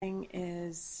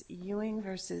is Ewing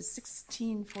versus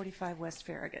 1645 West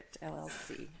Farragut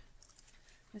LLC.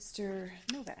 Mr.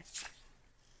 Novak.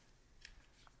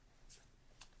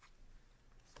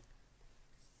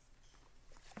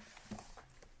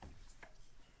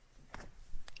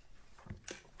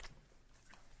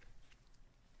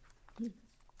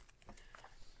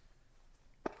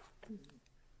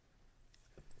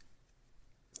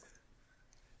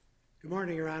 Good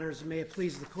morning, Your Honors, and may it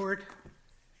please the Court.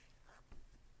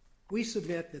 We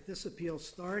submit that this appeal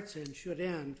starts and should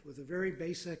end with a very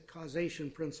basic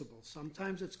causation principle.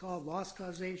 Sometimes it's called loss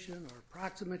causation or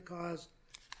proximate cause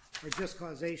or just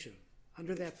causation.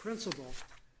 Under that principle,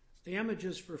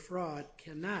 damages for fraud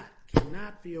cannot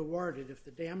be awarded if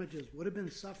the damages would have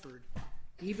been suffered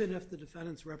even if the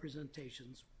defendant's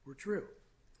representations were true.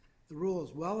 The rule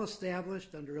is well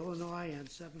established under Illinois and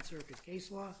Seventh Circuit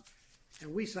case law,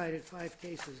 and we cited 5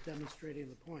 cases demonstrating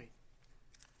the point.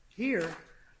 Here,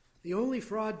 the only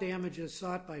fraud damages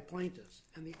sought by plaintiffs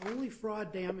and the only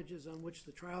fraud damages on which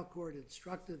the trial court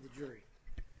instructed the jury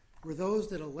were those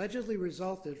that allegedly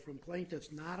resulted from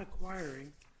plaintiffs not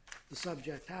acquiring the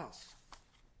subject house.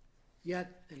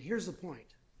 Yet, and here's the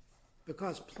point,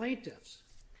 because plaintiffs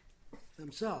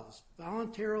themselves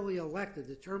voluntarily elected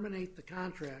to terminate the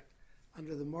contract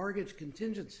under the mortgage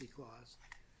contingency clause,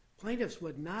 plaintiffs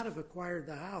would not have acquired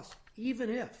the house even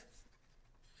if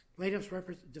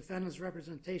defendants'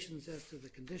 representations as to the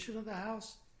condition of the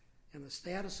house and the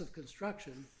status of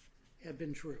construction had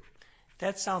been true.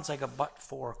 That sounds like a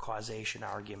but-for causation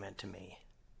argument to me.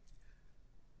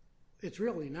 It's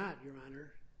really not, Your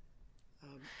Honor.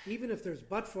 Even if there's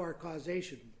but-for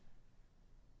causation,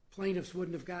 plaintiffs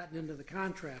wouldn't have gotten into the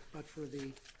contract but for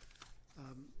the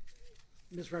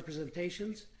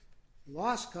misrepresentations.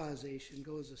 Loss causation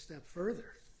goes a step further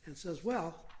and says,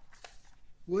 well,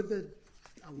 would the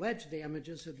alleged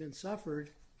damages have been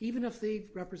suffered even if the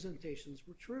representations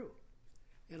were true?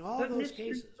 In all those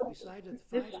cases, we cited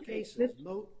 5 cases.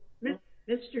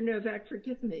 Mr. Novak,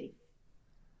 forgive me.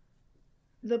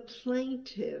 The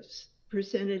plaintiffs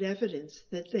presented evidence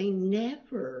that they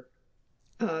never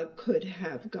could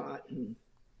have gotten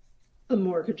a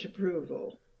mortgage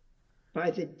approval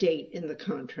by the date in the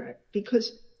contract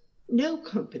because no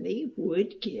company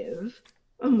would give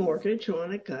a mortgage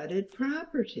on a gutted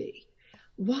property.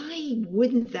 Why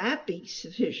wouldn't that be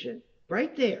sufficient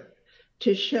right there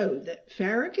to show that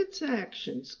Farragut's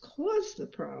actions caused the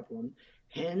problem,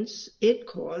 hence it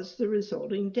caused the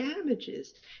resulting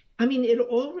damages? I mean, it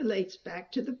all relates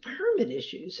back to the permit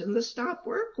issues and the stop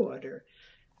work order.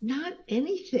 Not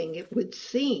anything, it would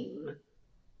seem,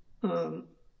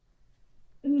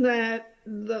 that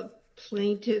the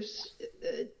plaintiffs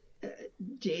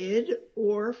did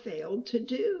or failed to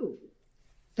do.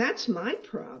 That's my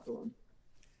problem.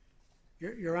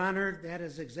 Your Honor, that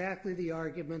is exactly the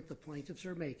argument the plaintiffs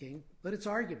are making, but it's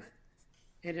argument,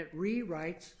 and it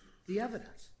rewrites the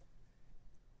evidence.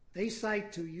 They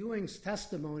cite to Ewing's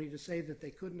testimony to say that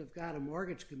they couldn't have got a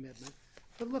mortgage commitment,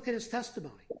 but look at his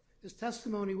testimony. His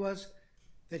testimony was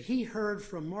that he heard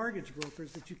from mortgage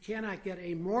brokers that you cannot get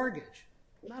a mortgage,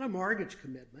 not a mortgage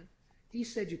commitment. He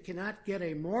said you cannot get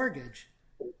a mortgage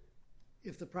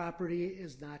if the property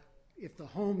is not, if the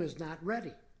home is not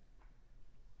ready.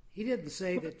 He didn't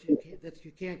say that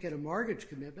you can't get a mortgage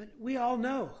commitment. We all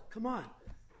know, come on.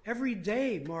 Every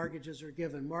day mortgages are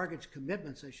given, mortgage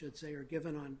commitments, I should say, are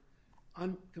given on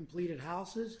uncompleted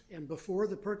houses and before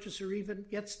the purchaser even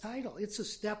gets title. It's a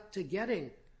step to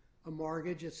getting a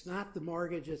mortgage. It's not the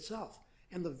mortgage itself.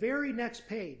 And the very next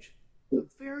page of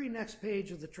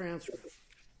the transcript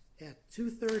at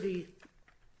 230,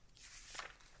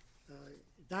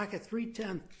 docket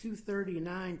 310,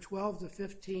 239, 12 to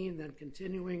 15, then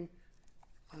continuing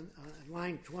on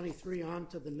line 23 on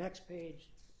to the next page,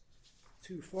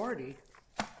 240.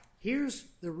 Here's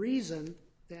the reason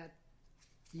that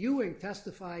Ewing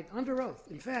testified under oath.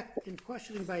 In fact, in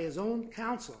questioning by his own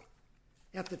counsel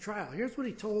at the trial, here's what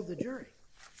he told the jury.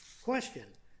 Question,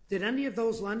 did any of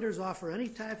those lenders offer any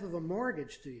type of a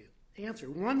mortgage to you? Answer,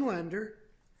 one lender,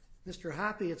 Mr.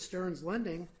 Hoppe at Stearns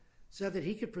Lending, said that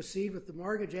he could proceed with the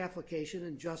mortgage application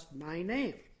in just my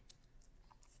name.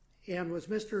 And was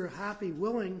Mr. Hoppe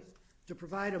willing to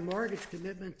provide a mortgage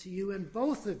commitment to you in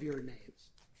both of your names?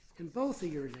 In both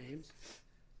of your names?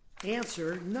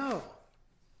 Answer, no.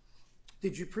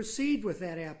 Did you proceed with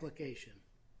that application?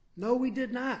 No, we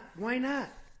did not. Why not?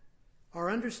 Our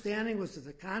understanding was that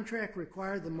the contract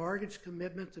required the mortgage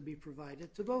commitment to be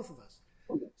provided to both of us.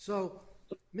 So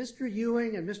Mr.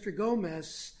 Ewing and Mr.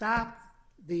 Gomez stopped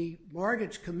the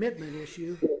mortgage commitment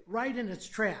issue right in its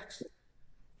tracks.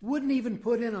 Wouldn't even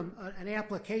put in an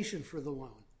application for the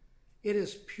loan. It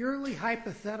is purely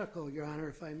hypothetical, Your Honor,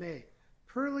 if I may.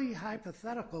 Purely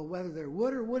hypothetical whether there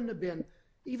would or wouldn't have been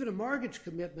even a mortgage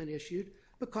commitment issued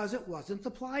because it wasn't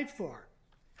applied for.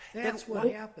 That's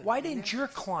what happened. Why didn't your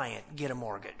client get a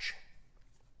mortgage?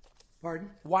 Pardon?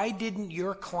 Why didn't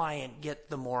your client get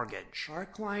the mortgage? Our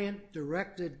client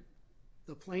directed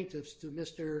the plaintiffs to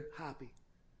Mr. Hoppe.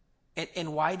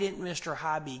 And why didn't Mr.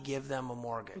 Hobby give them a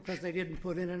mortgage? Because they didn't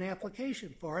put in an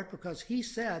application for it, because he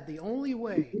said the only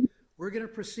way we're going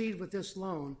to proceed with this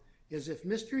loan is if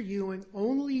Mr. Ewing,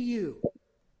 only you,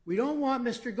 we don't want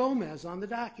Mr. Gomez on the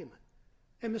document.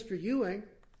 And Mr. Ewing,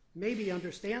 maybe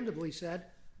understandably, said,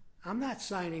 I'm not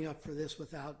signing up for this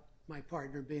without my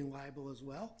partner being liable as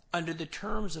well. Under the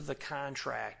terms of the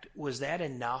contract, was that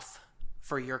enough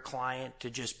for your client to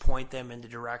just point them in the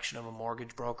direction of a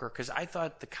mortgage broker? Because I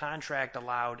thought the contract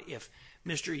allowed, if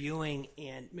Mr. Ewing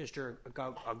and Mr.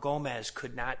 Gomez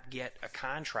could not get a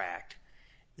contract,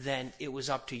 then it was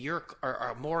up to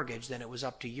a mortgage, then it was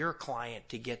up to your client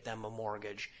to get them a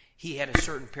mortgage. He had a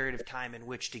certain period of time in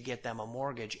which to get them a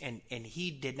mortgage, and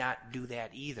he did not do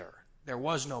that either. There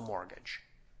was no mortgage.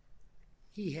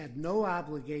 He had no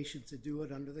obligation to do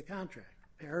it under the contract.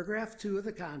 Paragraph 2 of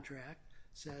the contract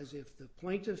says if the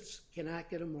plaintiffs cannot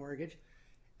get a mortgage,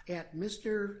 at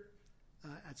the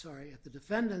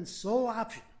defendant's sole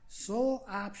option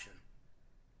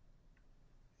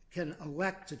can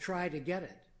elect to try to get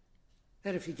it.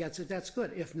 And if he gets it, that's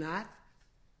good. If not,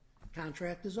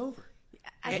 contract is over.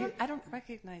 I don't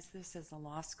recognize this as a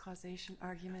loss causation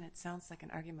argument. It sounds like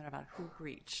an argument about who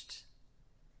breached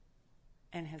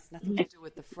and has nothing to do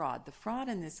with the fraud. The fraud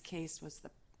in this case was the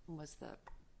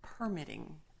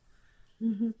permitting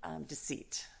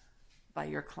deceit by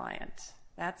your client.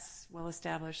 That's well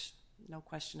established, no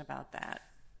question about that.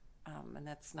 And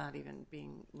that's not even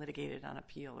being litigated on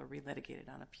appeal or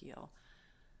relitigated on appeal.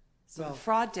 So the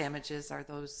fraud damages are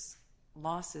those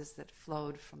losses that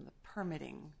flowed from the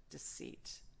permitting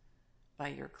deceit by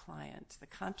your client. The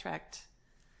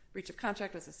breach of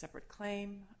contract was a separate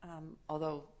claim,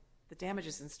 although the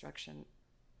damages instruction,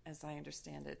 as I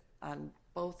understand it, on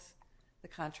both the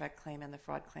contract claim and the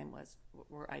fraud claim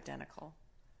were identical.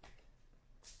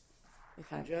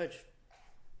 Judge,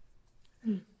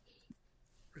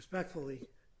 respectfully,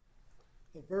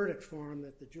 the verdict form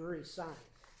that the jury signed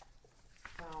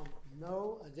found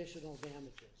no additional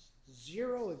damages,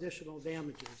 0 additional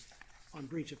damages on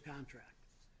breach of contract.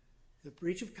 The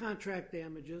breach of contract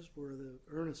damages were the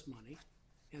earnest money,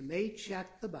 and they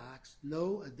checked the box,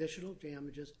 no additional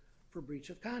damages for breach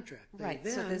of contract. Right,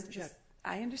 so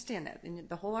I understand that. And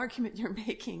the whole argument you're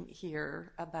making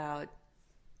here about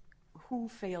who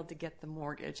failed to get the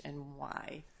mortgage and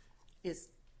why is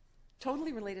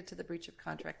totally related to the breach of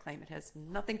contract claim. It has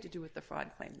nothing to do with the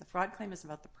fraud claim. The fraud claim is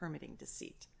about the permitting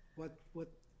deceit.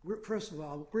 First of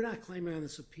all, we're not claiming on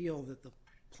this appeal that the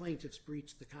plaintiffs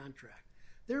breached the contract.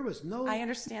 There was no... I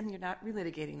understand you're not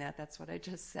relitigating that. That's what I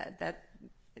just said. That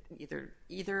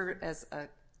either as a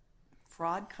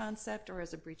fraud concept or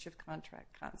as a breach of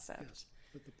contract concept. Yes,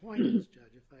 but the point is,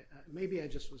 Judge, maybe I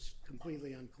just was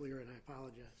completely unclear and I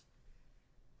apologize.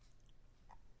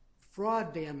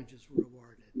 Fraud damages were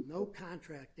awarded, no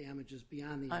contract damages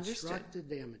beyond the instructed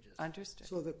damages. Understood.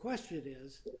 So the question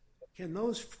is, can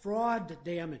those fraud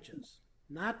damages,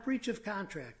 not breach of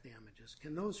contract damages,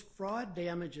 can those fraud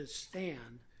damages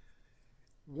stand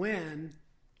when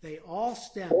they all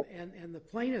stem, and the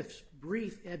plaintiff's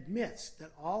brief admits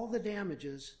that all the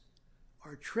damages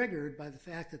are triggered by the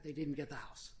fact that they didn't get the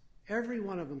house. Every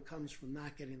one of them comes from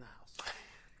not getting the house.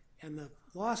 And the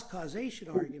loss causation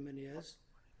argument is,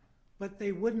 but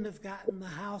they wouldn't have gotten the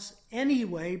house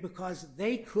anyway because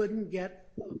they couldn't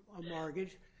get a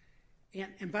mortgage.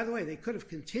 And by the way, they could have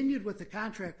continued with the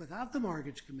contract without the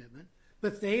mortgage commitment,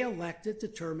 but they elected to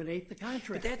terminate the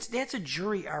contract. But that's a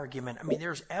jury argument. I mean,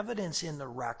 there's evidence in the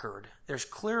record. There's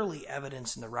clearly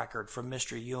evidence in the record from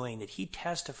Mr. Ewing that he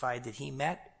testified that he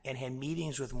met and had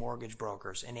meetings with mortgage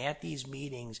brokers. And at these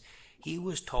meetings, he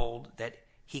was told that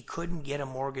he couldn't get a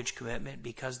mortgage commitment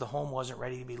because the home wasn't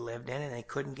ready to be lived in, and they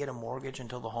couldn't get a mortgage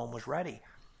until the home was ready.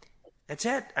 That's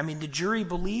it. I mean, the jury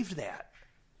believed that.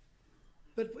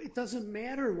 But it doesn't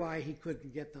matter why he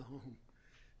couldn't get the home.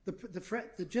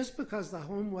 Just because the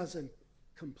home wasn't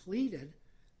completed,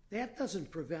 that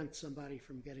doesn't prevent somebody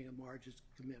from getting a mortgage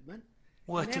commitment.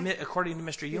 Well, according to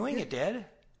Mr. Ewing, it did.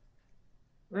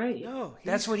 Right. No.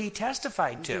 That's what he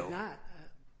testified to. He did not.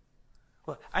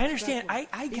 Well, I understand.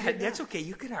 I get it. That's okay.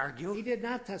 You can argue. He did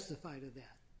not testify to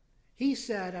that. He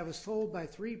said, I was told by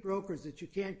 3 brokers that you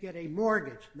can't get a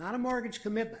mortgage, not a mortgage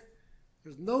commitment.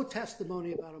 There's no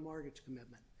testimony about a mortgage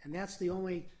commitment. And that's the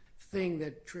only thing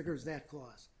that triggers that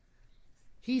clause.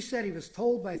 He said he was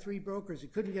told by 3 brokers he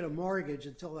couldn't get a mortgage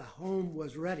until the home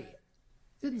was ready.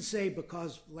 Didn't say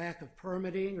because lack of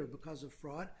permitting or because of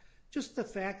fraud, just the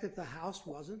fact that the house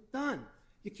wasn't done.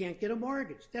 You can't get a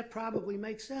mortgage. That probably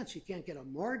makes sense. You can't get a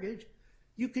mortgage.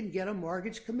 You can get a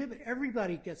mortgage commitment.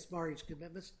 Everybody gets mortgage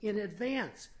commitments in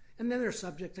advance. And then they're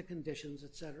subject to conditions,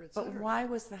 et cetera, et cetera. But why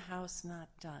was the house not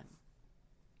done?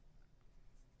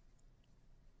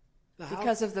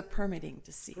 Because of the permitting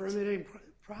deceit. Permitting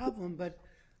problem, but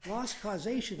loss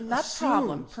causation Not assumes...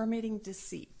 problem, permitting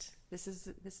deceit. This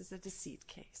is a deceit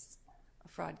case, a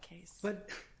fraud case. But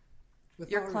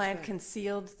your client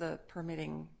concealed the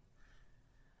permitting,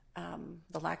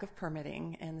 the lack of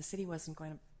permitting, and the city wasn't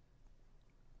going to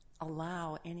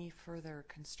allow any further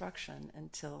construction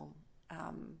until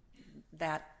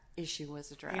that issue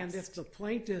was addressed. And if the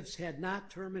plaintiffs had not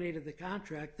terminated the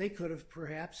contract, they could have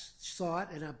perhaps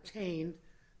sought and obtained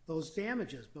those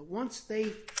damages. But once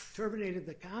they terminated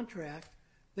the contract,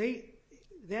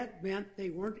 that meant they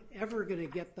weren't ever going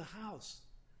to get the house.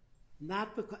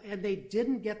 And they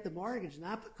didn't get the mortgage,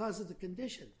 not because of the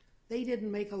condition. They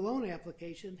didn't make a loan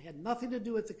application, had nothing to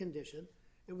do with the condition.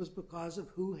 It was because of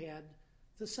who had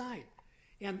to sign.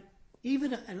 And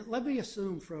let me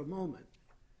assume for a moment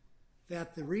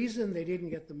that the reason they didn't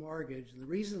get the mortgage and the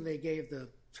reason they gave the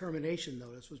termination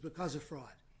notice was because of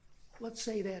fraud. Let's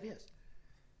say that is.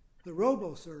 The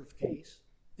RoboServe case,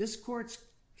 this court's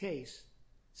case,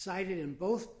 cited in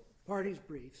both parties'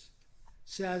 briefs,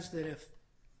 says that if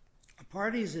a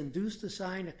party is induced to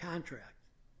sign a contract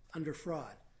under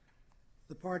fraud,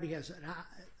 the party has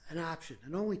an option,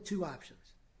 and only 2 options.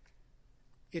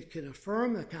 It can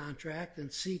affirm the contract and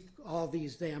seek all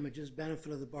these damages,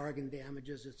 benefit of the bargain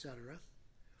damages, etc.,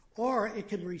 or it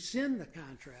can rescind the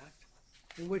contract,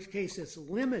 in which case it's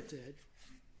limited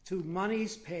to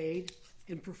monies paid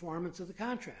in performance of the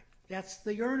contract. That's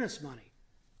the earnest money,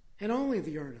 and only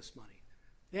the earnest money.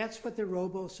 That's what the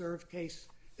RoboServe case,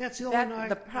 that's Illinois.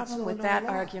 The problem with that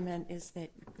argument is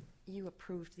that you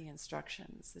approved the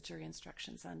instructions, the jury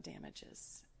instructions on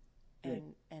damages.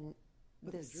 And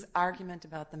this argument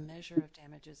about the measure of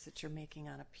damages that you're making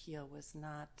on appeal was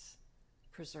not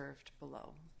preserved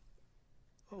below.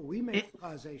 Oh, we made a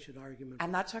causation argument.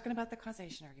 I'm not talking about the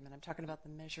causation argument. I'm talking about the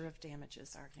measure of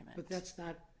damages argument. But that's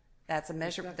not... That's a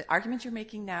measure. The argument you're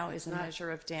making now is a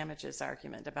measure of damages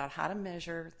argument about how to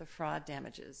measure the fraud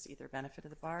damages, either benefit of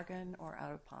the bargain or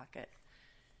out of pocket.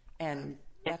 And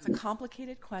that's a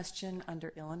complicated question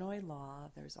under Illinois law.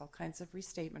 There's all kinds of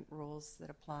restatement rules that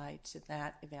apply to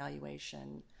that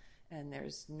evaluation, and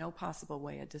there's no possible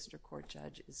way a district court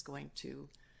judge is going to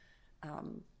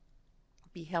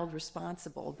be held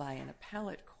responsible by an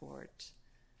appellate court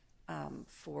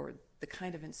for the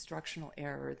kind of instructional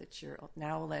error that you're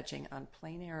now alleging on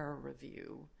plain error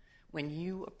review when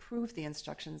you approved the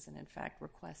instructions and, in fact,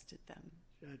 requested them.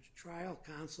 Judge, trial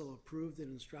counsel approved an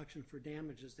instruction for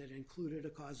damages that included a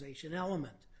causation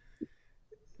element.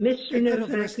 Mr. They could have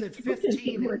Novak, listed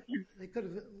 15. They could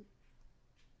have...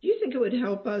 Do you think it would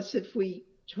help us if we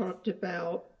talked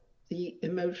about the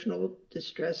emotional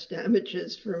distress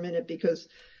damages for a minute, because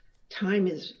time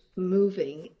is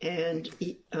moving and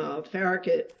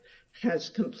Farragut has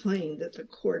complained that the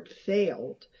court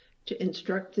failed to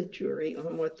instruct the jury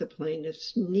on what the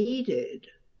plaintiffs needed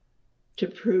to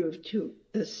prove to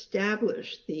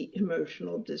establish the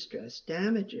emotional distress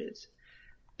damages.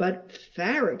 But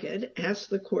Farragut asked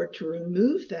the court to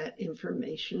remove that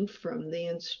information from the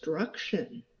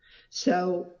instruction.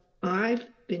 So I've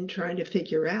been trying to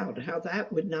figure out how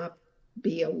that would not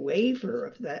be a waiver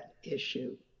of that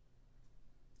issue.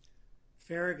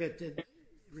 Farragut did,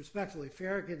 respectfully,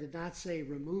 Farragut did not say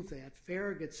remove that.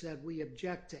 Farragut said we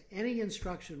object to any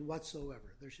instruction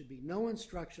whatsoever. There should be no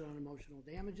instruction on emotional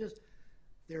damages.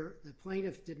 The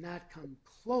plaintiff did not come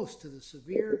close to the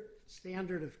severe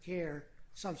standard of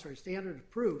standard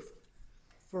of proof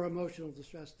for emotional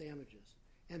distress damages.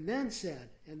 And then said,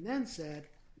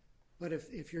 but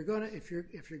if you're going to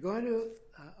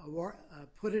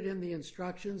put it in the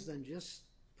instructions, then just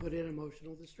put in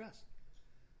emotional distress.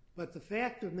 But the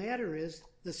fact of the matter is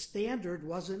the standard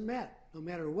wasn't met. No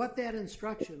matter what that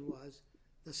instruction was,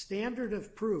 the standard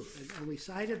of proof, and we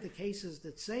cited the cases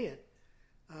that say it,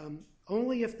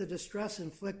 only if the distress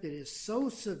inflicted is so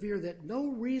severe that no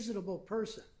reasonable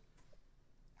person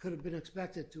could have been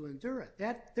expected to endure it.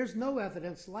 There's no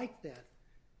evidence like that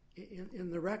in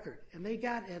the record. And they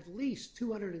got at least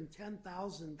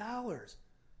 $210,000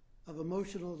 of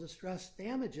emotional distress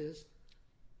damages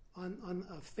on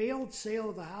a failed sale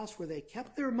of a house where they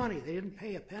kept their money. They didn't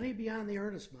pay a penny beyond the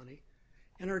earnest money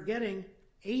and are getting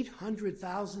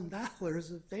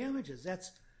 $800,000 of damages.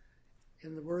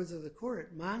 in the words of the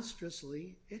court,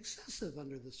 monstrously excessive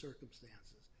under the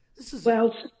circumstances.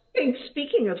 Well,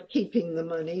 speaking of keeping the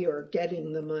money or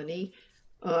getting the money,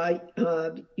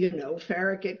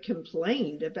 Farragut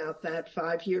complained about that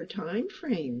 5-year time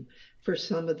frame for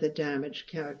some of the damage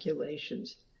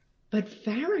calculations. But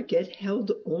Farragut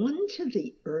held on to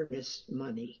the earnest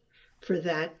money for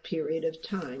that period of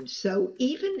time. So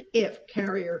even if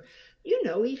Carrier,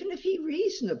 even if he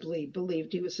reasonably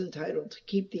believed he was entitled to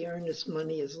keep the earnest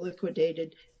money as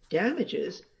liquidated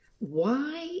damages,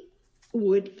 why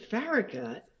would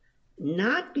Farragut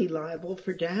not be liable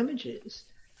for damages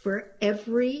for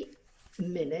every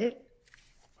minute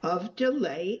of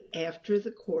delay after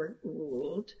the court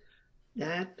ruled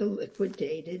that the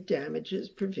liquidated damages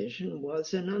provision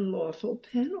was an unlawful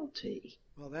penalty?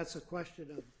 Well, that's a question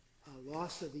of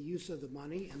loss of the use of the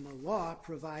money, and the law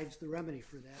provides the remedy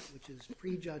for that, which is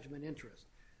prejudgment interest.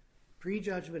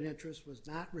 Prejudgment interest was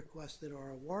not requested or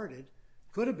awarded,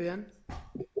 could have been,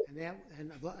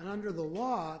 and under the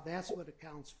law, that's what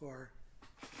accounts for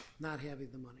not having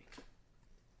the money.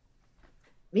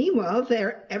 Meanwhile,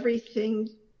 everything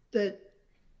that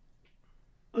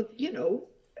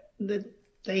that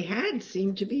they had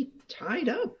seemed to be tied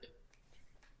up.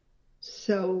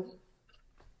 So,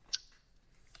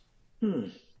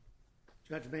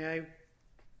 Judge, I'm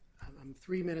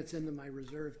 3 minutes into my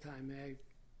reserve time. May I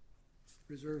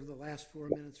reserve the last 4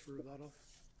 minutes for rebuttal?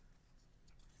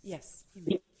 Yes, you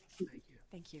may. Thank you.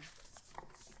 Thank you.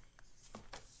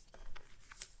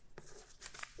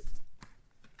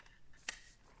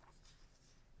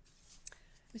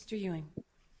 Mr. Ewing.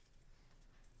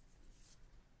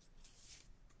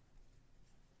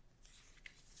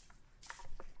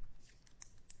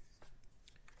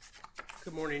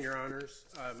 Good morning, Your Honors.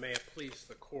 May it please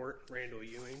the court, Randall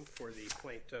Ewing for the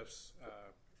plaintiffs,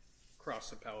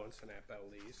 cross appellants and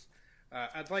appellees.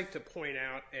 I'd like to point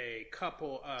out a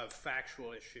couple of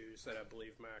factual issues that I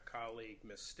believe my colleague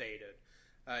misstated.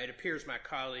 It appears my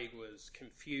colleague was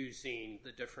confusing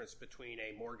the difference between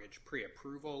a mortgage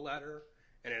pre-approval letter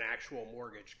and an actual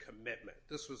mortgage commitment.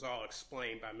 This was all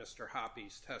explained by Mr.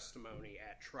 Hoppy's testimony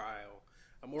at trial.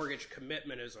 A mortgage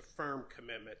commitment is a firm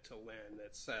commitment to lend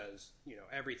that says,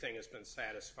 everything has been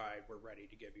satisfied, we're ready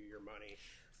to give you your money.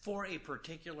 For a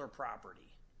particular property.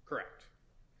 Correct.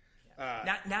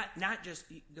 Not just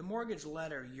the mortgage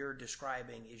letter you're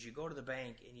describing is you go to the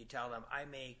bank and you tell them, I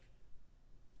make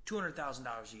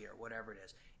 $200,000 a year, whatever it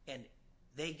is. And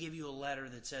they give you a letter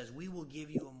that says, we will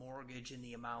give you a mortgage in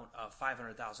the amount of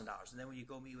 $500,000. And then when you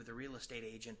go meet with a real estate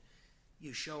agent,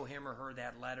 you show him or her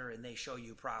that letter and they show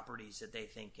you properties that they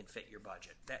think can fit your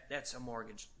budget. That's a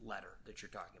mortgage letter that you're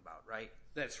talking about, right?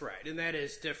 That's right. And that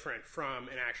is different from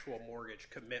an actual mortgage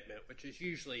commitment, which is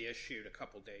usually issued a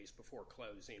couple days before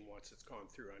closing once it's gone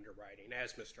through underwriting,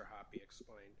 as Mr. Hoppy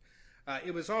explained.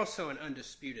 It was also an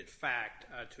undisputed fact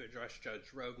to address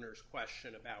Judge Rogner's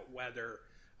question about whether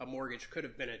a mortgage could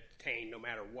have been obtained no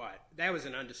matter what. That was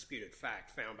an undisputed fact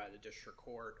found by the district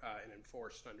court and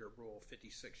enforced under Rule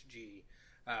 56G.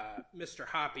 Mr.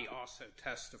 Hoppy also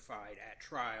testified at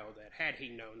trial that had he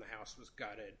known the house was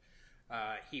gutted,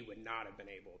 he would not have been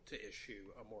able to issue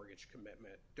a mortgage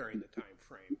commitment during the time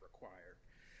frame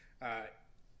required.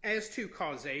 As to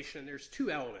causation, there's two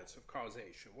elements of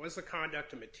causation. Was the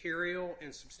conduct a material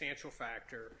and substantial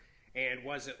factor, and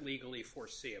was it legally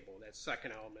foreseeable? That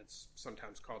second element's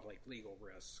sometimes called legal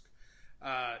risk.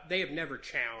 They have never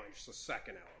challenged the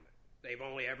second element. They've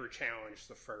only ever challenged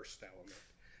the first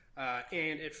element.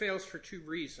 And it fails for two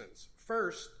reasons.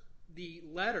 First, the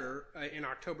letter in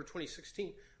October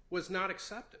 2016 was not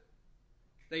accepted.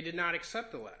 They did not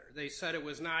accept the letter. They said it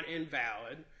was not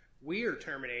invalid. We are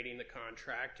terminating the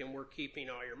contract and we're keeping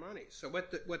all your money. So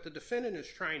what the defendant is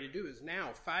trying to do is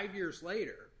now, 5 years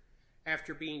later,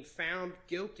 after being found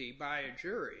guilty by a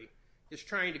jury, is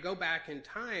trying to go back in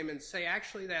time and say,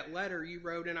 actually, that letter you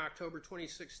wrote in October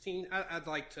 2016, I'd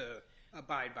like to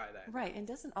abide by that. Right, and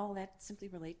doesn't all that simply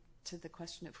relate to the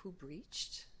question of who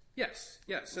breached? Yes.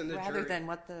 And rather than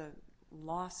what the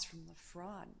loss from the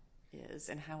fraud is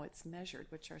and how it's measured,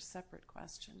 which are separate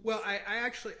questions. Well,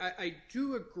 I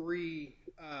do agree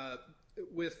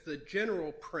with the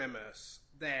general premise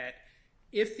that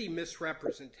if the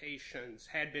misrepresentations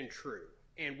had been true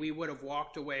and we would have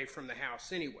walked away from the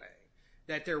house anyway,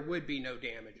 that there would be no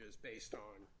damages based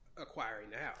on acquiring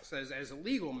the house. As a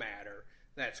legal matter,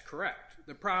 that's correct.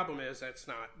 The problem is that's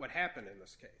not what happened in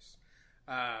this case.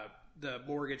 The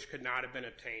mortgage could not have been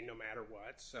obtained no matter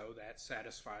what, so that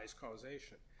satisfies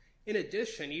causation. In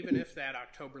addition, even if that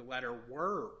October letter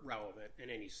were relevant in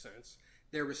any sense,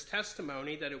 there was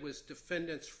testimony that it was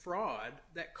defendant's fraud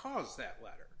that caused that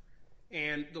letter.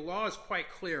 And the law is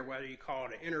quite clear whether you call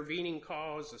it an intervening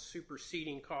cause, a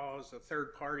superseding cause, a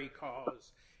third-party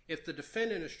cause. If the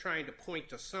defendant is trying to point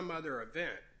to some other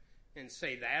event and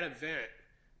say that event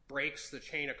breaks the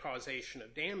chain of causation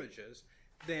of damages,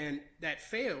 then that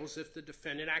fails if the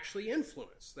defendant actually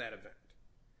influenced that event.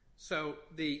 So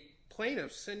the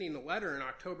plaintiff sending the letter in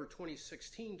October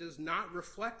 2016 does not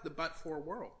reflect the but-for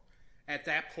world. At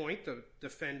that point, the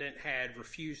defendant had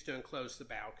refused to enclose the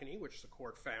balcony, which the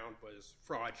court found was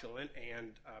fraudulent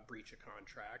and breach of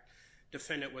contract.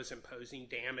 Defendant was imposing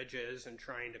damages and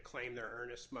trying to claim their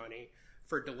earnest money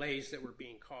for delays that were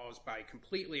being caused by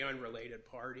completely unrelated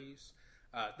parties.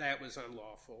 That was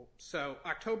unlawful. So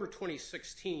October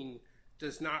 2016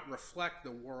 does not reflect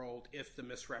the world if the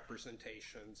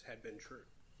misrepresentations had been true.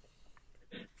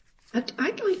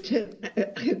 I'd like to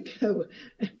go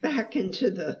back into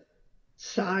the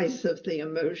size of the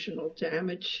emotional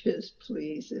damages,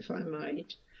 please, if I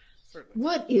might. Certainly.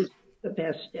 What is the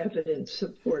best evidence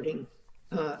supporting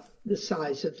the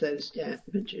size of those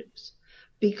damages?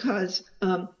 Because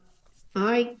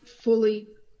I fully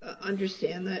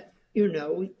understand that,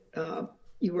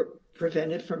 you were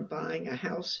prevented from buying a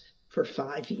house for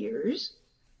 5 years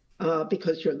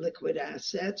because your liquid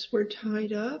assets were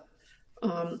tied up.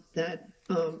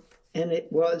 And it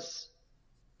was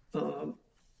the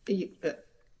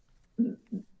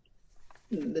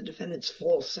defendant's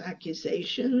false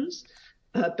accusations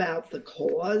about the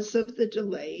cause of the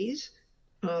delays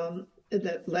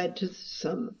that led to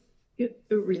some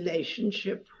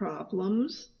relationship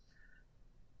problems.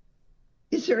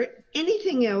 Is there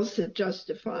anything else that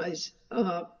justifies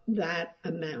that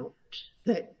amount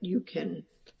that you can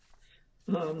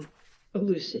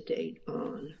elucidate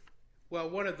on? Well,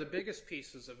 one of the biggest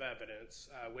pieces of evidence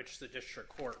which the district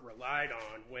court relied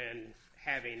on when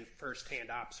having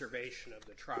firsthand observation of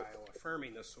the trial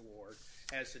affirming this award,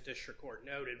 as the district court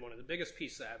noted, one of the biggest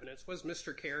pieces of evidence was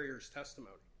Mr. Carrier's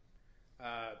testimony.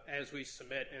 As we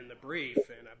submit in the brief,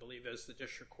 and I believe as the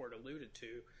district court alluded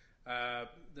to,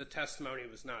 the testimony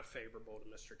was not favorable to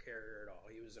Mr. Carrier at all.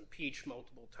 He was impeached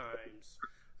multiple times.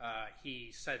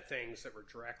 He said things that were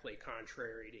directly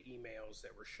contrary to emails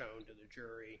that were shown to the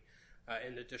jury.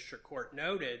 And the district court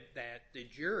noted that the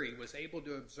jury was able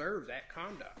to observe that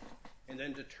conduct and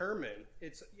then determine,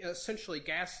 it's essentially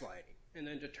gaslighting, and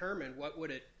then determine what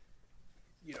would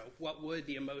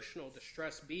the emotional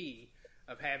distress be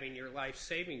of having your life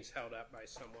savings held up by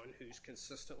someone who's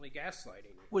consistently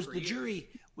gaslighting you. Was the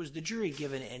jury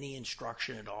given any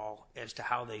instruction at all as to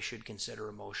how they should consider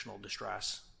emotional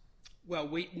distress? Well,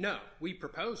 we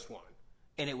proposed one.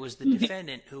 And it was the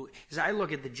defendant who, as I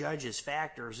look at the judge's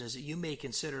factors, is that you may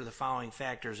consider the following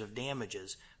factors of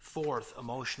damages. Fourth,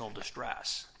 emotional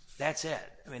distress. That's it.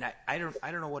 I mean, I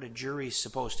don't know what a jury's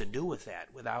supposed to do with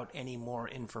that without any more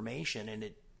information. And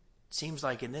it seems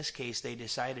like in this case they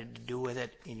decided to do with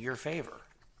it in your favor.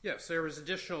 Yes, there was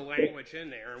additional language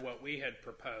in there and what we had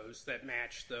proposed that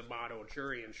matched the model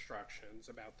jury instructions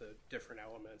about the different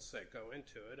elements that go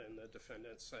into it. And the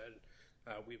defendant said,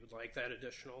 we would like that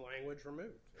additional language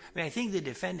removed. I mean, I think the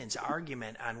defendant's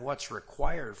argument on what's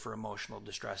required for emotional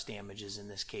distress damages in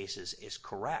this case is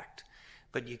correct.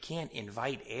 But you can't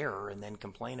invite error and then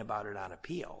complain about it on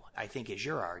appeal, I think is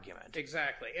your argument.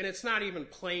 Exactly. And it's not even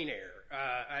plain error.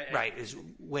 Right. It's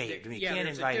waived. You can't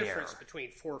invite error. There's a difference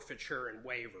between forfeiture and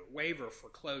waiver. Waiver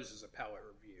forecloses appellate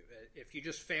review. If you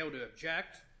just fail to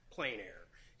object, plain error.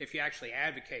 If you actually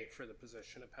advocate for the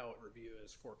position, appellate review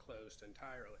is foreclosed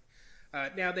entirely.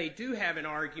 Now, they do have an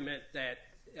argument that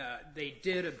they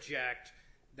did object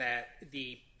that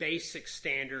the basic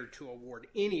standard to award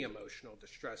any emotional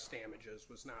distress damages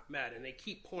was not met. And they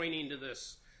keep pointing to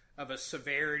this of a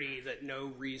severity that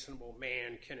no reasonable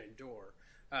man can endure.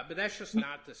 But that's just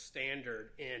not the standard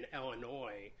in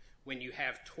Illinois when you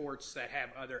have torts that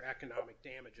have other economic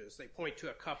damages. They point to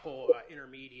a couple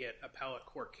intermediate appellate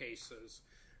court cases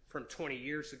from 20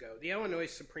 years ago. The Illinois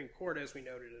Supreme Court, as we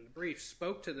noted in the brief,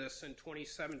 spoke to this in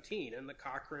 2017 in the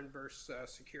Cochran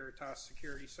versus Securitas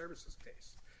Security Services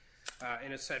case.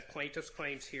 And it said plaintiff's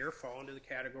claims here fall into the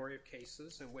category of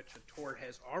cases in which a tort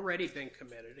has already been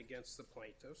committed against the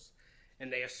plaintiffs,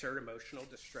 and they assert emotional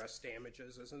distress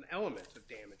damages as an element of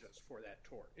damages for that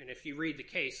tort. And if you read the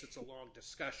case, it's a long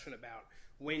discussion about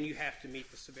when you have to meet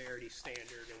the severity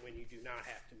standard and when you do not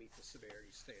have to meet the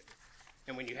severity standard.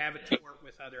 And when you have a tort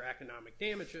with other economic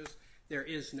damages, there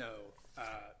is no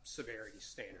severity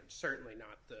standard, certainly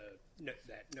not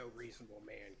that no reasonable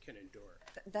man can endure.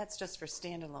 That's just for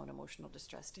standalone emotional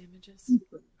distress damages?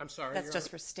 I'm sorry? That's just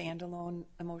for standalone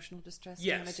emotional distress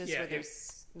Yes, damages yeah, where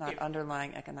there's not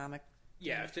underlying economic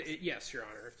Yeah, yes, Your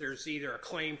Honor. If there's either a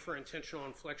claim for intentional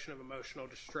infliction of emotional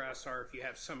distress or if you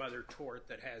have some other tort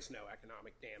that has no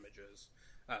economic damages,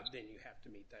 then you have to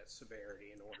meet that severity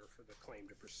in order for the claim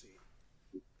to proceed.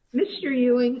 Mr.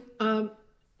 Ewing, on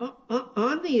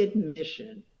the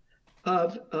admission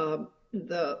of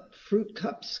the Fruit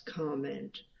Cups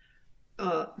comment,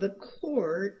 the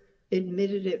court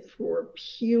admitted it for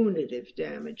punitive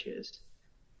damages,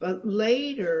 but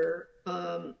later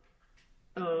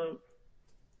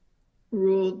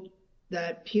ruled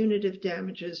that punitive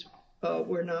damages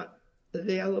were not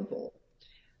available.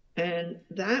 And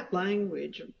that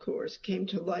language, of course, came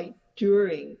to light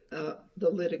during the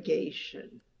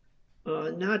litigation,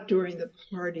 not during the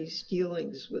parties'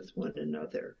 dealings with one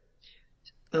another.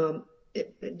 Do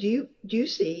you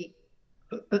see,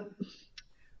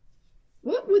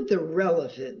 what would the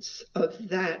relevance of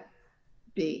that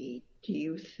be, do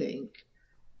you think,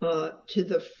 to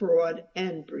the fraud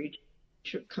and breach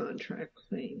of contract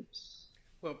claims?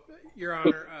 Well, Your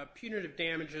Honor, punitive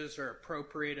damages are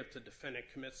appropriate if the defendant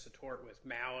commits the tort with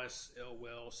malice, ill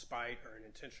will, spite, or an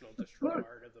intentional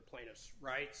disregard of the plaintiff's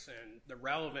rights. And the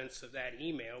relevance of that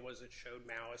email was it showed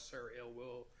malice or ill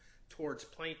will towards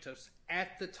plaintiffs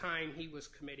at the time he was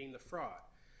committing the fraud.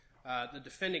 The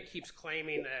defendant keeps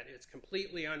claiming that it's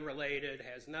completely unrelated,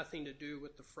 has nothing to do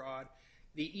with the fraud.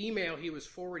 The email he was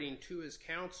forwarding to his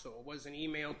counsel was an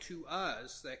email to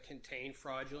us that contained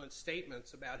fraudulent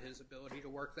statements about his ability to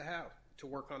work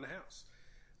on the house.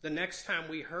 The next time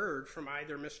we heard from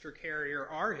either Mr. Carrier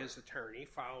or his attorney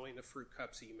following the Fruit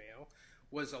Cups email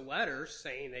was a letter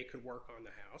saying they could work on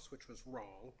the house, which was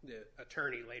wrong. The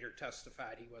attorney later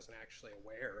testified he wasn't actually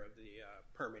aware of the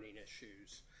permitting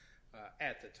issues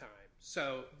at the time.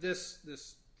 So this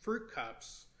Fruit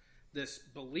Cups, this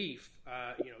belief,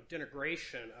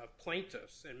 denigration of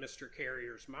plaintiffs in Mr.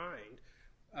 Carrier's mind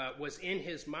was in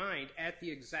his mind at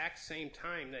the exact same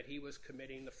time that he was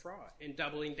committing the fraud and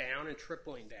doubling down and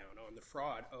tripling down on the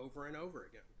fraud over and over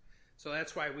again. So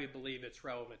that's why we believe it's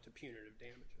relevant to punitive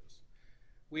damages.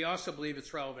 We also believe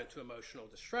it's relevant to emotional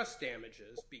distress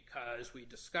damages because we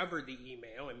discovered the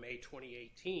email in May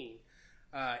 2018,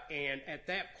 and at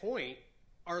that point,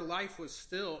 our life was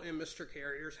still in Mr.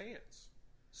 Carrier's hands.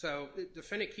 So the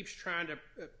defendant keeps trying to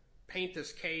paint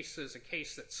this case as a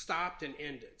case that stopped and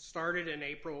ended. Started in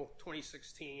April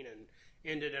 2016 and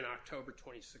ended in October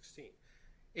 2016.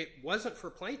 It wasn't for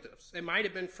plaintiffs. It might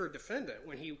have been for defendant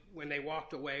when they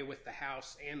walked away with the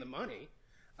house and the money.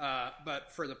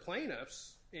 But for the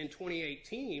plaintiffs in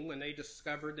 2018, when they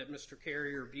discovered that Mr.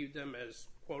 Carrier viewed them as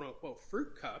quote-unquote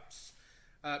fruit cups,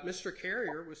 Mr.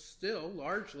 Carrier was still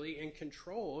largely in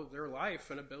control of their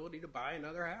life and ability to buy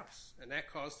another house, and that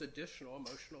caused additional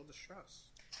emotional distress.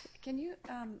 Can you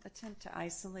attempt to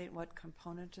isolate what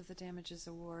component of the damages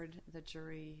award the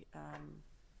jury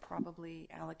probably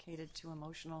allocated to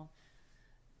emotional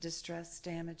distress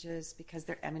damages? Because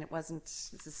this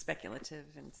is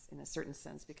speculative in a certain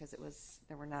sense because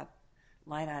there were not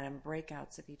line item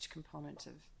breakouts of each component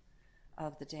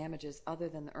of the damages other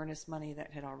than the earnest money that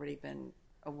had already been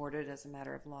awarded as a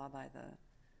matter of law by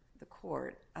the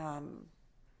court.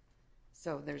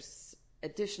 So there's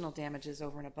additional damages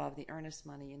over and above the earnest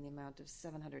money in the amount of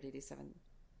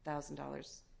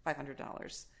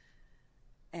 $787,500.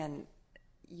 And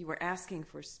you were asking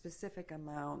for specific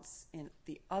amounts in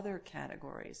the other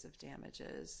categories of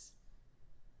damages,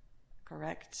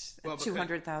 correct? Well,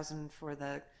 $200,000 for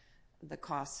the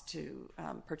cost to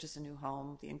purchase a new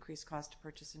home, the increased cost to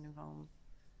purchase a new home.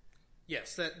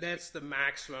 Yes, that's the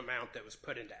maximum amount that was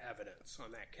put into evidence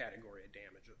on that category of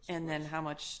damages. And then how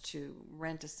much to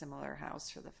rent a similar house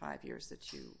for the 5 years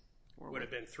that you were would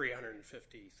have been $350,000,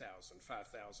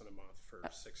 $5,000 a month for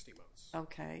 60 months.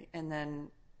 Okay, and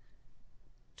then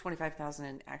 $25,000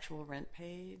 in actual rent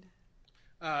paid?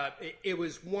 It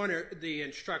was the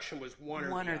instruction was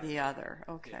one or the other.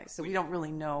 Okay, yeah. So we don't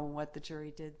really know what the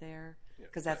jury did there?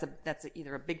 Because that's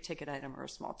either a big ticket item or a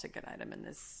small ticket item in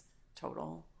this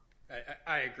total.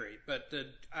 I agree, but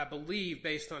I believe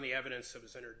based on the evidence that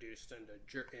was introduced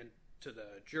into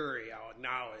the jury, I'll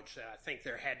acknowledge that I think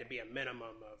there had to be a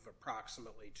minimum of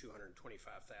approximately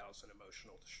 $225,000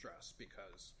 emotional distress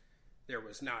because there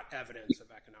was not evidence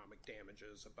of economic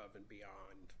damages above and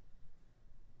beyond,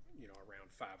 around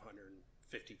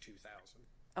 $552,000.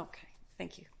 Okay,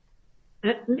 thank you.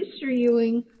 Mr.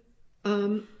 Ewing,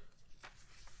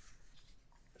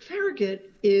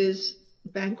 Farragut is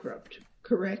bankrupt,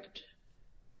 correct?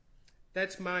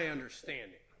 That's my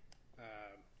understanding.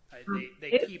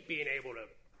 They keep being able to.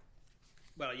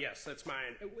 Well, yes, that's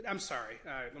mine. I'm sorry.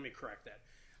 Let me correct that.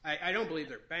 I don't believe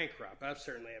they're bankrupt. I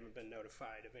certainly haven't been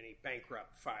notified of any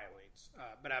bankrupt filings,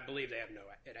 but I believe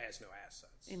it has no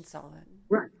assets. Insolvent.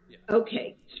 Right. Yeah.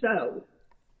 Okay. So,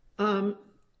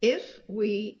 if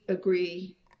we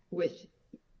agree with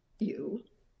you,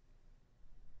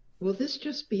 will this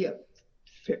just be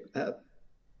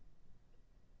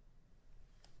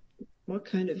what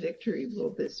kind of victory will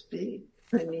this be?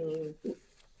 I mean,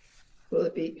 will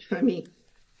it be, yeah.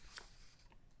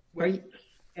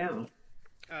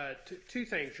 Two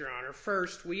things, Your Honor.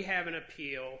 First, we have an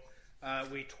appeal.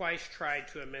 We twice tried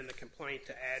to amend the complaint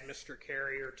to add Mr.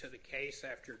 Carrier to the case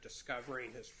after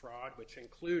discovering his fraud, which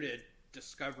included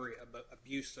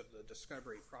abuse of the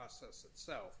discovery process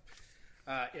itself.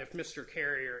 If Mr.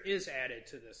 Carrier is added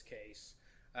to this case,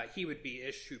 he would be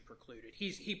issue precluded.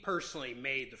 He personally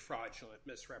made the fraudulent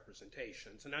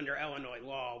misrepresentations, and under Illinois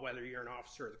law, whether you're an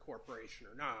officer of the corporation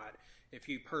or not, if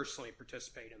you personally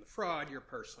participate in the fraud, you're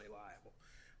personally liable.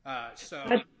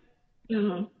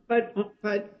 But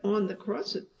on the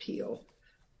cross appeal,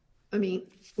 I mean,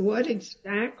 what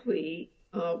exactly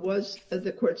was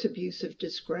the court's abuse of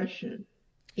discretion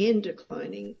in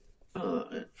declining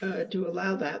to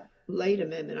allow that late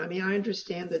amendment? I mean, I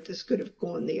understand that this could have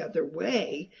gone the other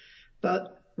way,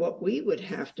 but what we would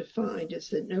have to find is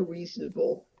that no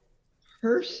reasonable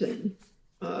person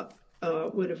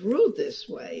would have ruled this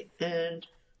way. And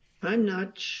I'm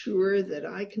not sure that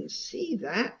I can see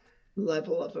that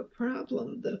level of a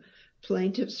problem. The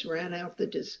plaintiffs ran out the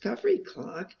discovery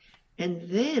clock, and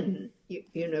then,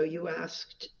 you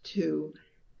asked to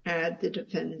add the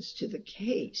defendants to the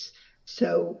case.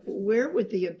 So where would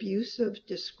the abuse of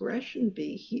discretion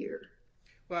be here?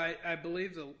 Well, I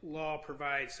believe the law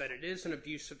provides that it is an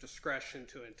abuse of discretion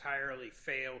to entirely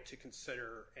fail to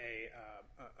consider a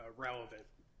relevant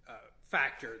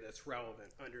factor that's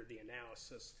relevant under the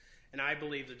analysis. And I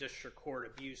believe the district court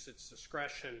abused its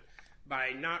discretion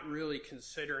by not really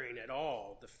considering at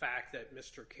all the fact that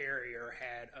Mr. Carrier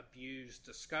had abused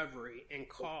discovery and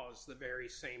caused the very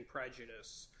same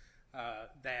prejudice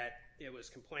that it was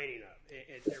complaining of.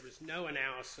 There was no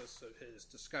analysis of his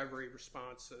discovery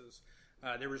responses.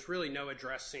 There was really no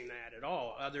addressing that at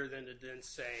all, other than to then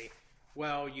say,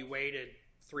 well, you waited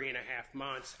 3.5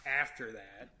 months after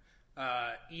that,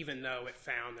 even though it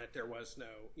found that there was no,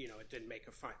 it didn't make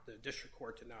the district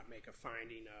court did not make a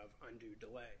finding of undue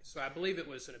delay. So I believe it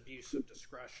was an abuse of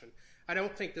discretion. I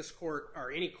don't think this court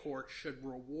or any court should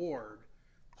reward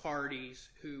parties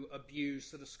who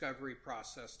abuse the discovery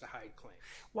process to hide claims.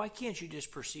 Why can't you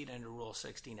just proceed under Rule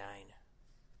 69?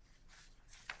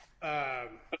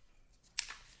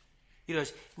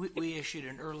 We issued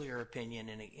an earlier opinion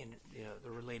in the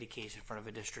related case in front of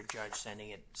a district judge,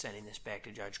 sending this back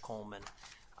to Judge Coleman,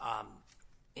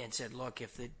 and said, look,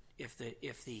 if the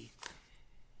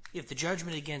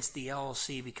judgment against the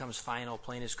LLC becomes final,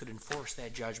 plaintiffs could enforce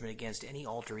that judgment against any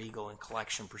alter ego in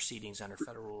collection proceedings under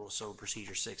Federal Rule of Civil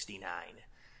Procedure 69.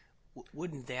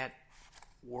 Wouldn't that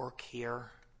work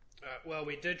here? Well,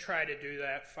 we did try to do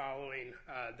that following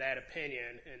that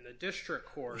opinion, and the district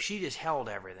court... She just held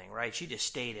everything, right? She just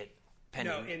stated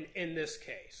pending... No, in this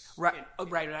case. Right,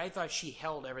 right. I thought she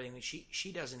held everything.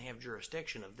 She doesn't have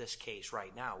jurisdiction of this case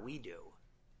right now. We do.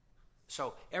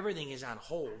 So everything is on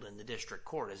hold in the district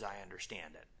court, as I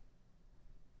understand it.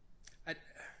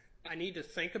 I need to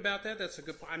think about that. That's a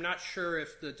good point. I'm not sure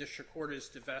if the district court is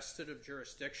divested of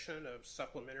jurisdiction of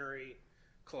supplementary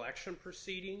collection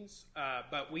proceedings,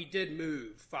 but we did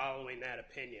move following that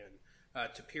opinion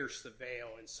to pierce the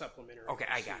veil in supplementary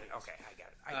proceedings. I got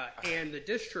it. And the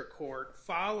district court,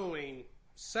 following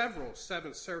several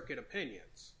Seventh Circuit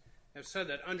opinions, have said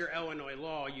that under Illinois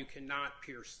law, you cannot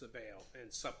pierce the veil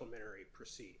in supplementary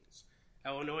proceedings.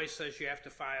 Illinois says you have to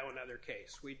file another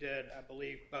case. We did, I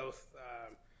believe, both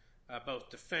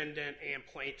defendant and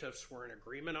plaintiffs were in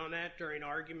agreement on that during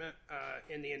argument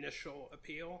in the initial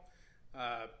appeal.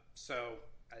 So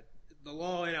the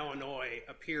law in Illinois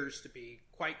appears to be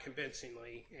quite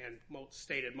convincingly and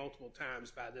stated multiple times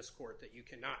by this court that you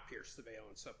cannot pierce the veil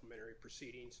in supplementary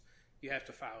proceedings. You have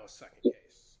to file a second case.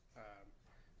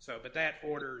 But that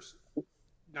order's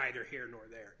neither here nor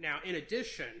there. Now, in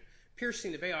addition,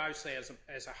 piercing the veil obviously has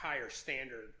a higher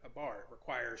standard of bar. It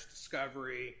requires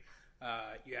discovery.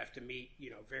 You have to meet,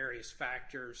 various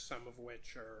factors, some of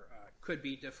which could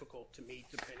be difficult to meet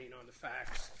depending on the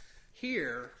facts.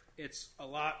 Here, it's a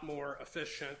lot more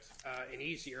efficient and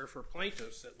easier for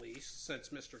plaintiffs, at least, since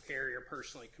Mr. Carrier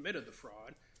personally committed the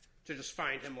fraud, to just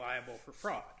find him liable for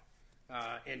fraud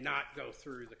and not go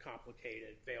through the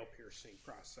complicated veil-piercing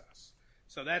process.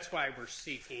 So that's why we're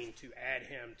seeking to add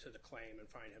him to the claim and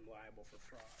find him liable for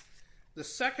fraud. The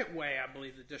second way I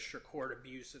believe the district court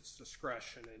abused its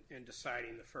discretion in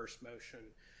deciding the first motion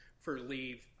for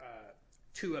leave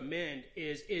to amend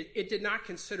is it did not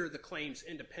consider the claims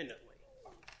independently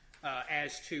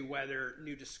as to whether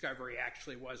new discovery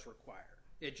actually was required.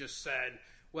 It just said,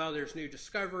 well, there's new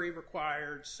discovery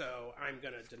required, so I'm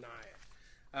going to deny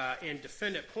it. And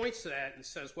defendant points to that and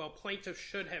says, well, plaintiffs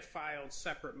should have filed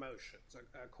separate motions.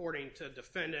 According to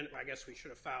defendant, I guess we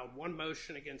should have filed one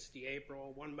motion against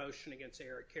DeApril, one motion against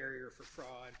Eric Carrier for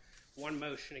fraud, one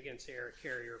motion against Eric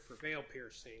Carrier for veil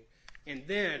piercing, and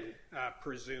then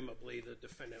presumably the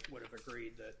defendant would have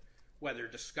agreed that whether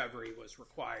discovery was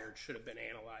required should have been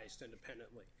analyzed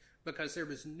independently, because there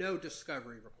was no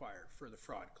discovery required for the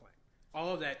fraud claim.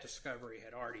 All of that discovery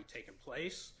had already taken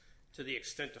place. To the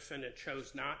extent defendant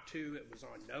chose not to, it was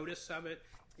on notice of it.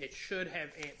 It should have,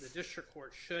 the district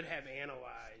court should have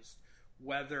analyzed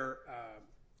whether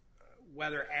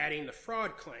adding the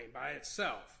fraud claim by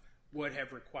itself would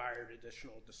have required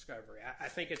additional discovery. I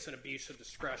think it's an abuse of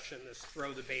discretion, this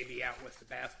throw the baby out with the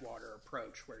bathwater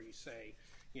approach, where you say,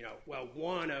 well,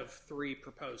 one of three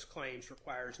proposed claims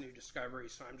requires new discovery,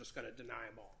 so I'm just going to deny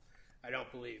them all. I don't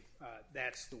believe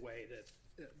that's the way that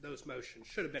those motions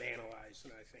should have been analyzed,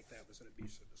 and I think that was an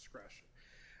abuse of discretion.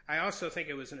 I also think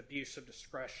it was an abuse of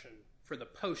discretion for the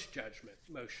post-judgment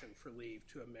motion for leave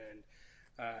to amend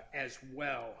as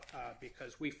well,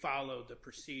 because we followed the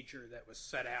procedure that was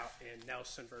set out in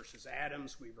Nelson versus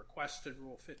Adams. We requested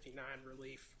Rule 59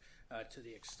 relief to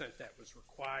the extent that was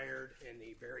required in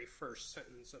the very first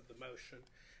sentence of the motion.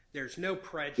 There's no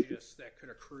prejudice that could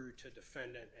accrue to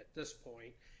defendant at this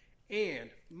point. And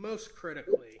most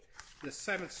critically, the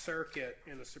Seventh Circuit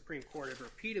and the Supreme Court have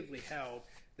repeatedly held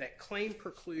that claim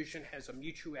preclusion has a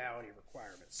mutuality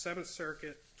requirement. Seventh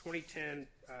Circuit, 2010,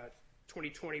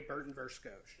 2020, Burton v.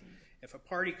 Ghosh. If a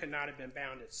party could not have been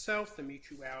bound itself, the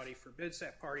mutuality forbids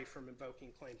that party from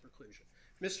invoking claim preclusion.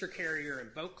 Mr. Carrier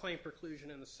invoked claim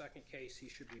preclusion in the second case. He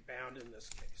should be bound in this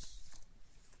case.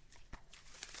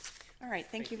 All right,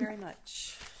 thank you very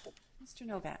much. Mr.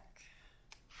 Novak.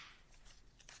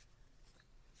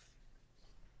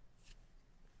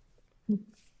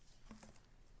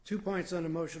 2 points on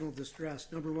emotional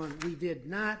distress. Number one, we did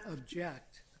not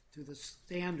object to the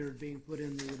standard being put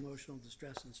in the emotional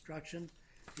distress instruction.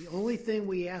 The only thing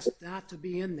we asked not to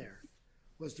be in there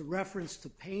was the reference to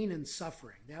pain and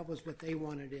suffering. That was what they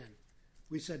wanted in.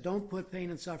 We said, don't put pain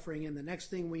and suffering in. The next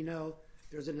thing we know,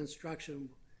 there's an instruction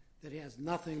that has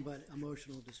nothing but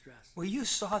emotional distress. Well, you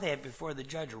saw that before the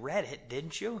judge read it,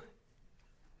 didn't you?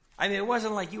 I mean, it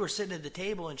wasn't like you were sitting at the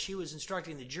table and she was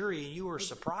instructing the jury and you were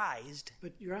surprised.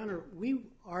 But, Your Honor, we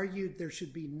argued there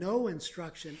should be no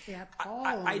instruction at all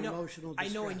on emotional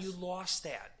distress. I know, and you lost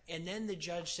that. And then the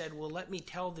judge said, well, let me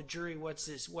tell the jury what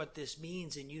this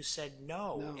means, and you said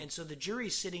no. And so the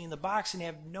jury's sitting in the box and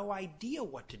have no idea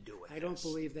what to do with it. I don't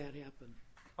believe that happened.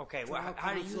 Okay, well,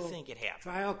 how do you think it happened?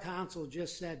 Trial counsel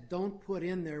just said, don't put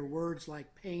in there words like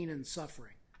pain and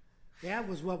suffering. That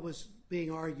was what was being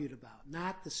argued about,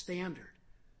 not the standard.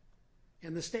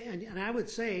 And I would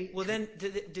say, well, then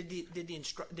did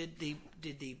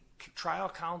the trial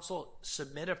counsel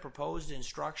submit a proposed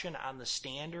instruction on the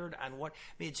standard on what? I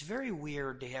mean, it's very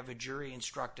weird to have a jury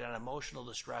instructed on emotional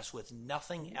distress with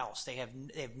nothing else. They have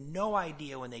no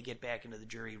idea when they get back into the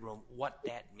jury room what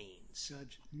that means.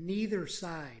 Judge, neither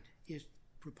side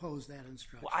proposed that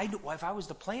instruction. Well, if I was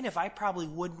the plaintiff, I probably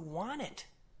wouldn't want it.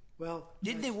 Well,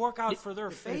 didn't they work out for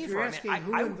their favor? If you're asking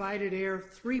who invited error,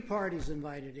 3 parties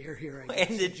invited error here.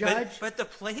 And the judge, but the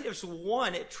plaintiffs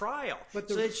won at trial.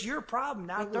 So it's your problem,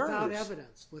 not theirs.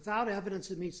 Without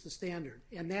evidence, it meets the standard,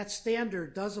 and that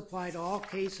standard does apply to all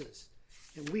cases.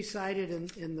 And we cited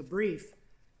in the brief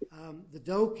the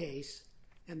Doe case,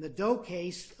 and the Doe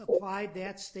case applied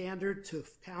that standard to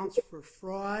counts for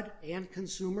fraud and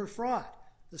consumer fraud,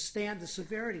 the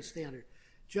severity standard.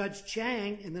 Judge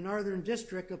Chang in the Northern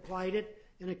District applied it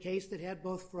in a case that had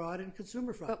both fraud and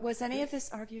consumer fraud. But was any of this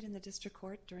argued in the district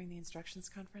court during the instructions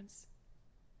conference?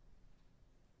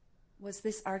 Was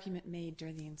this argument made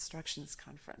during the instructions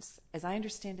conference? As I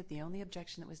understand it, the only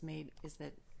objection that was made is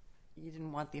that you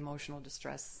didn't want the emotional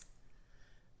distress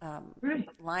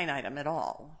line item at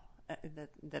all,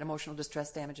 that emotional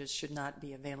distress damages should not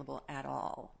be available at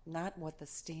all, not what the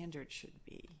standard should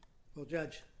be. Well,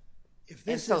 Judge, if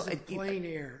this isn't plain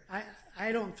error,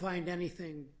 I don't find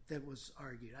anything that was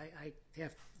argued. I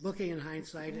have, looking in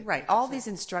hindsight. Right. All these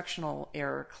instructional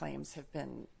error claims have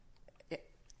been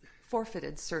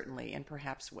forfeited, certainly, and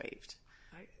perhaps waived.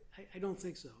 I don't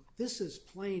think so. This is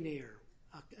plain error.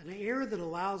 An error that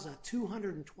allows a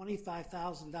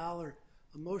 $225,000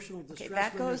 emotional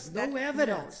distress when there's no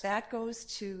evidence. That goes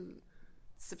to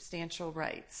substantial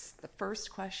rights. The first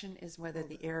question is whether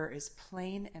the error is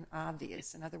plain and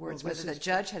obvious. In other words, whether the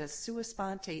judge had a sua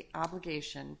sponte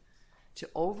obligation to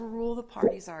overrule the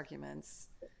party's arguments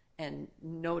and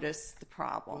notice the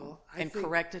problem and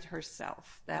correct it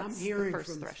herself. That's I'm hearing the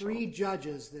first from threshold. 3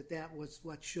 judges that was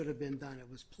what should have been done.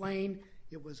 It was plain.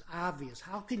 It was obvious.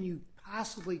 How can you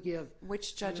possibly give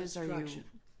Which judges are you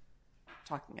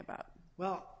talking about?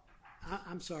 Well,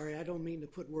 I'm sorry. I don't mean to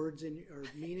put words in or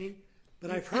meaning, but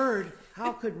I've heard,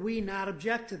 how could we not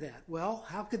object to that? Well,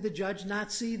 how could the judge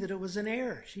not see that it was an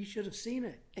error? She should have seen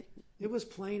it. It was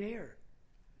plain error.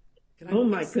 Oh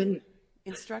my goodness.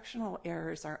 Instructional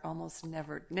errors are almost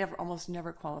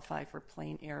never qualify for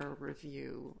plain error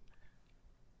review.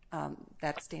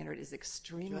 That standard is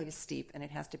extremely steep, and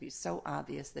it has to be so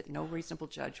obvious that no reasonable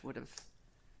judge would have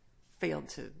failed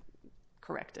to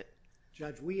correct it.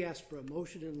 Judge, we asked for a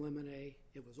motion in limine.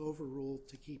 It was overruled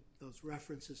to keep those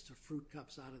references to fruit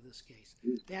cups out of this case.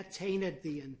 That tainted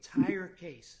the entire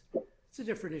case. It's a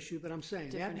different issue, but I'm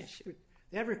saying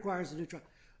that requires a new trial.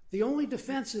 The only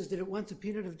defense is that it went to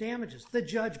punitive damages. The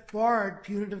judge barred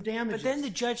punitive damages. But then the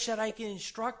judge said, I can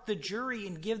instruct the jury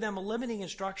and give them a limiting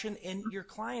instruction, and your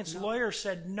client's lawyer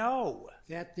said no.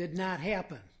 That did not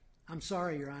happen. I'm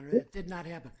sorry, Your Honor. That did not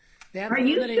happen.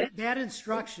 That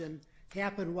instruction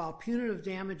happened while punitive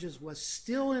damages was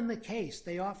still in the case.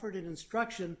 They offered an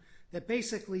instruction that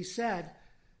basically said,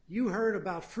 you heard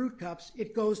about fruit cups,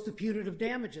 it goes to punitive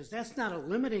damages. That's not a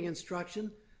limiting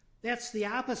instruction. That's the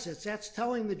opposite. That's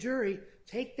telling the jury,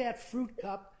 take that fruit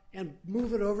cup and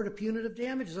move it over to punitive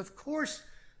damages. Of course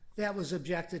that was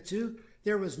objected to.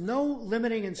 There was no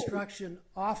limiting instruction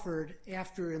offered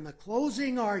after, in the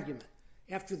closing argument,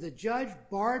 after the judge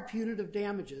barred punitive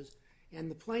damages and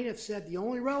the plaintiff said the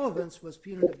only relevance was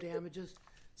punitive damages,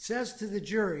 says to the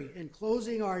jury in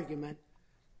closing argument,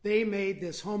 they made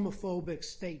this homophobic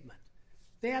statement.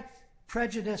 That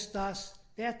prejudiced us.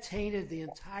 That tainted the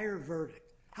entire verdict.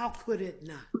 How could it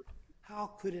not?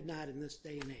 How could it not in this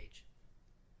day and age?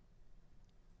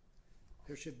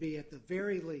 There should be, at the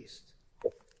very least,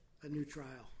 a new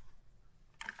trial.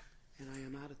 And I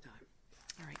am out of time.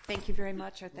 All right. Thank you very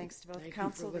much. Our thanks to both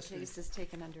counsel. The listening. case is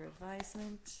taken under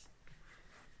advisement.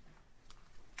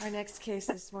 Our next case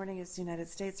this morning is United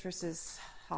States versus